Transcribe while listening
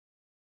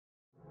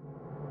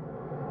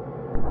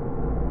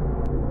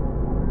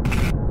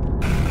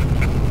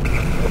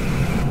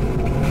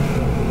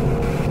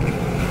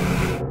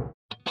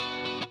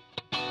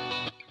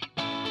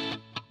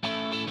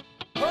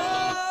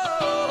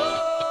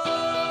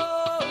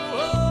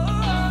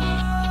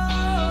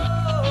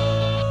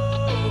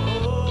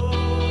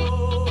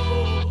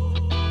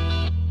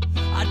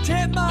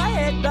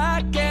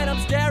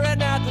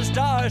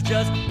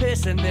just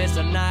pissing this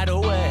night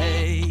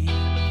away.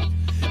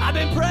 I've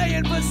been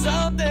praying for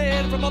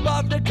something from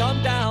above to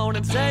come down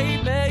and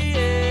save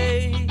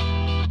me.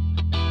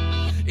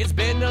 It's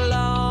been a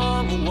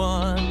long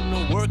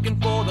one, working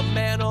for the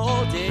man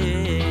all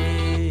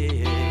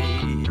day.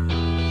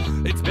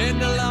 It's been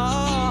a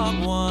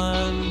long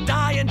one,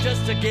 dying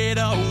just to get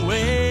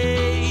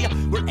away.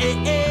 Well,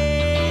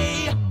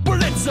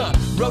 it's a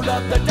roll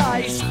up the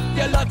dice,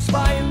 your luck's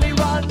finally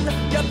run.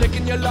 You're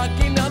picking your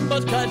lucky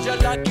numbers cause you're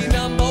lucky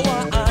number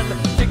one.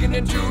 Digging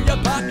into your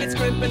pockets,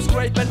 scrimping,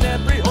 scraping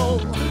every hole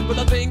for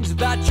the things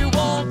that you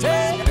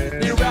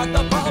wanted. You're at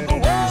the proper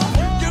wall,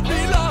 you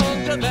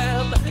belong to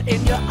them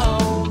in your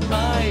own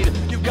mind.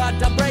 You've got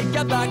to break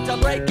your back to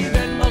break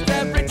even most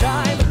every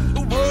time.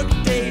 Work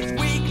days,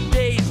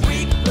 weekdays,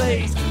 weak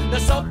plays. Now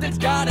something's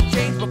gotta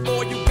change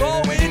before you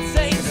go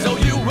insane. So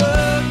you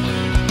work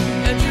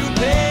and you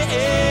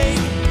play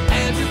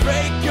and you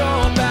break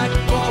your back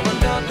for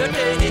another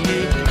day in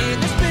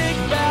this big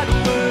bad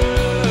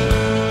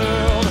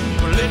world.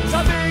 Well, it's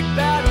a big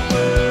bad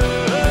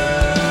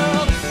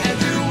world. And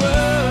you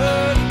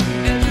work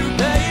and you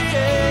play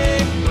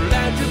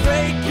and you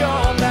break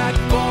your back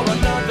for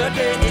another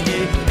day in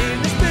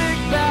this big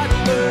bad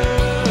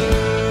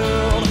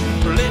world.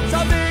 Well, it's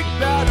a big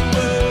bad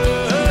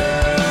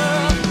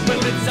world.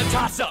 Well, it's a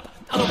toss-up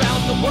all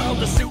around the world.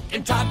 A suit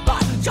and tie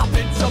bot, shop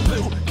in some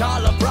blue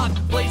collar frock,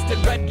 placed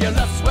in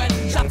regular sweat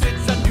shops.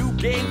 It's a new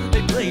game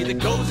they play that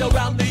goes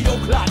around the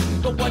old clock.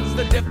 But what's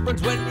the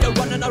difference when you're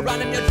running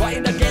around and you're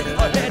trying to get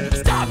ahead?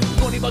 Stop,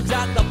 20 bucks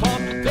at the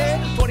pump,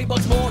 pay 20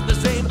 bucks more the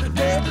same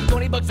day.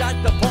 20 bucks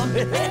at the pump,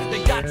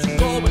 they got you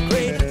going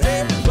crazy.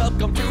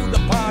 Welcome to the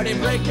party,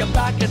 break your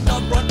back at the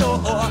front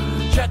door.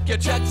 Check your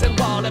checks and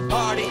wallet,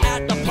 party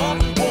at the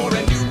pump.